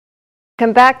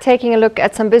Come back, taking a look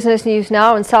at some business news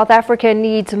now. And South Africa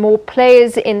needs more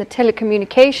players in the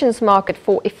telecommunications market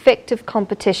for effective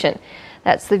competition.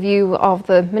 That's the view of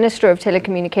the Minister of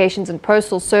Telecommunications and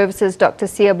Postal Services, Dr.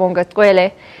 Siyabonga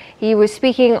Cwele. He was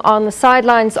speaking on the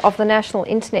sidelines of the National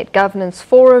Internet Governance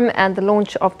Forum and the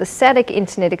launch of the SADC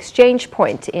Internet Exchange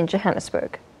Point in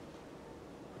Johannesburg.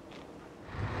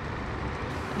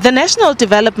 The National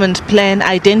Development Plan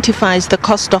identifies the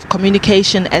cost of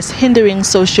communication as hindering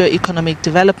socio-economic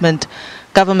development.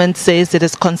 Government says it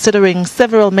is considering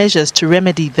several measures to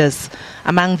remedy this,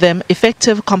 among them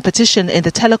effective competition in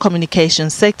the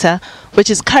telecommunications sector,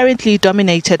 which is currently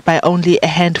dominated by only a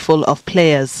handful of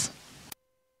players.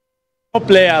 More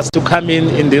players to come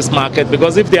in this market,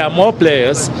 because if there are more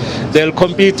players, they'll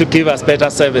compete to give us better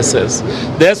services.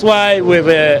 That's why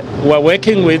we're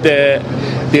working with the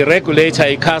regulator,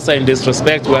 ICASA, in this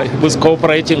respect, who's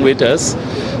cooperating with us.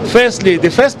 Firstly, the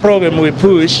first program we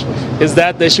push is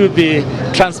that there should be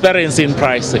transparency in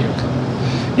pricing.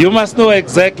 You must know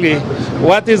exactly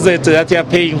what is it that you're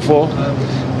paying for,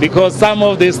 because some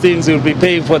of these things you'll be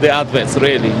paying for the adverts,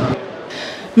 really.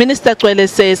 Minister Cwele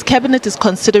says Cabinet is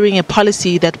considering a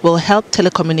policy that will help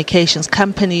telecommunications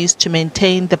companies to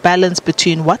maintain the balance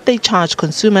between what they charge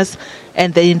consumers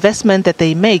and the investment that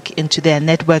they make into their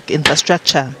network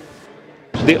infrastructure.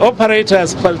 The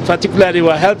operators particularly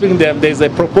were helping them. There's a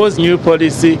proposed new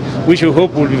policy which we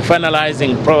hope will be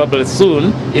finalizing probably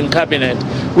soon in Cabinet,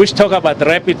 which talk about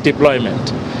rapid deployment,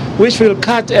 which will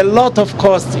cut a lot of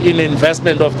costs in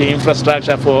investment of the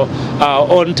infrastructure for our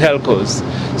own telcos,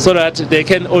 so that they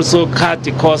can also cut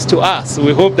the cost to us.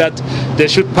 We hope that they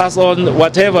should pass on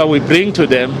whatever we bring to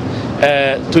them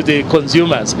to the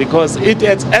consumers, because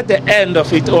at the end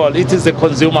of it all, it is the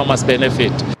consumer must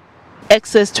benefit.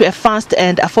 Access to a fast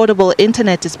and affordable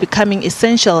internet is becoming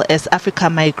essential as Africa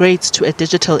migrates to a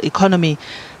digital economy.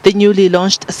 The newly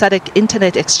launched SADC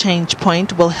Internet Exchange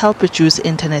Point will help reduce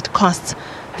internet costs.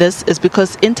 This is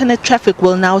because internet traffic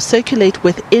will now circulate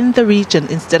within the region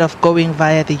instead of going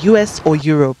via the US or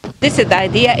Europe. This is the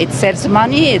idea. It saves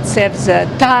money, it saves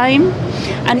time,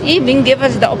 and even gives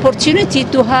us the opportunity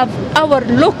to have our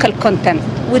local content,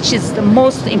 which is the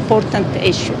most important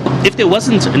issue. If there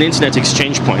wasn't an internet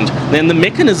exchange point, then the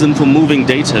mechanism for moving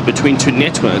data between two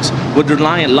networks would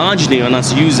rely largely on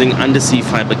us using undersea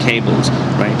fiber cables,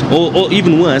 right? Or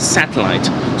even worse, satellite.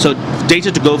 So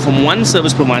data to go from one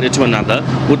service provider to another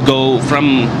would go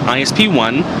from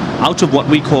ISP1 out of what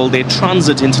we call their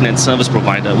transit internet service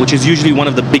provider, which is usually one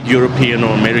of the big European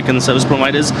or American service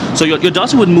providers. So your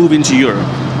data would move into Europe.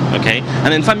 Okay,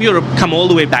 and then from Europe come all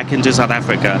the way back into South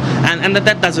Africa, and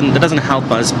that doesn't help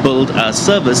us build a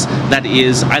service that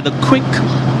is either quick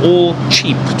or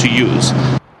cheap to use.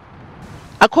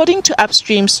 According to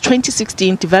Upstream's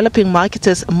 2016 Developing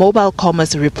Marketers Mobile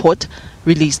Commerce Report,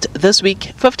 released this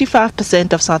week,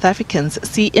 55% of South Africans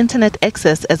see internet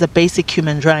access as a basic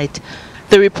human right.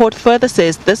 The report further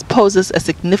says this poses a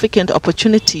significant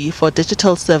opportunity for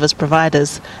digital service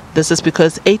providers. This is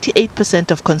because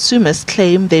 88% of consumers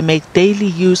claim they make daily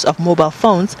use of mobile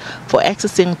phones for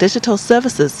accessing digital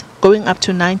services, going up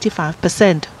to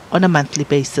 95% on a monthly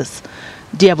basis.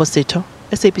 Diabo Seto,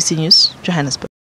 SABC News, Johannesburg.